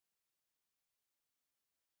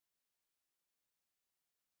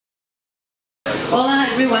Hola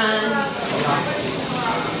everyone. I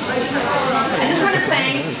just want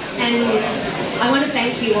to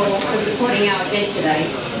thank you all for supporting our event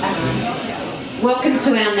today. Welcome to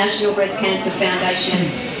our National Breast Cancer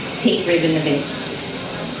Foundation Pink Ribbon event.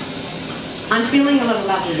 I'm feeling a little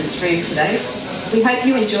love in this room today. We hope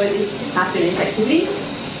you enjoy this afternoon's activities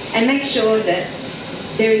and make sure that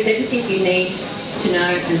there is everything you need to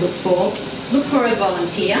know and look for. Look for a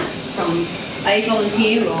volunteer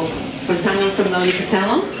or from someone from the Unica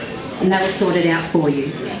Salon, and they will sort it out for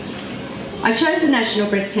you. I chose the National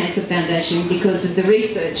Breast Cancer Foundation because of the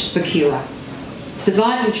research for cure,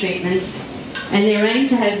 surviving treatments, and their aim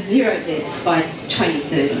to have 0 deaths by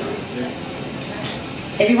 2030.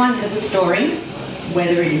 Everyone has a story,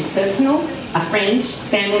 whether it is personal, a friend,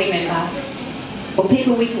 family member, or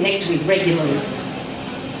people we connect with regularly.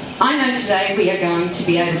 I know today we are going to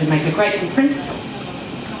be able to make a great difference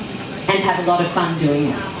and have a lot of fun doing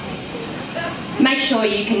it. Make sure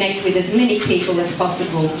you connect with as many people as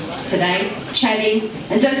possible today, chatting,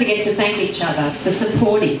 and don't forget to thank each other for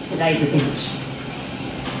supporting today's event.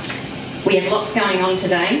 We have lots going on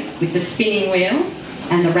today with the spinning wheel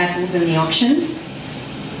and the raffles and the auctions.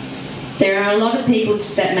 There are a lot of people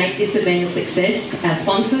that make this event a success, our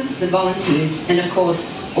sponsors, the volunteers, and of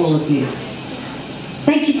course, all of you.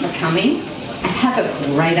 Thank you for coming and have a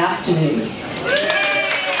great afternoon.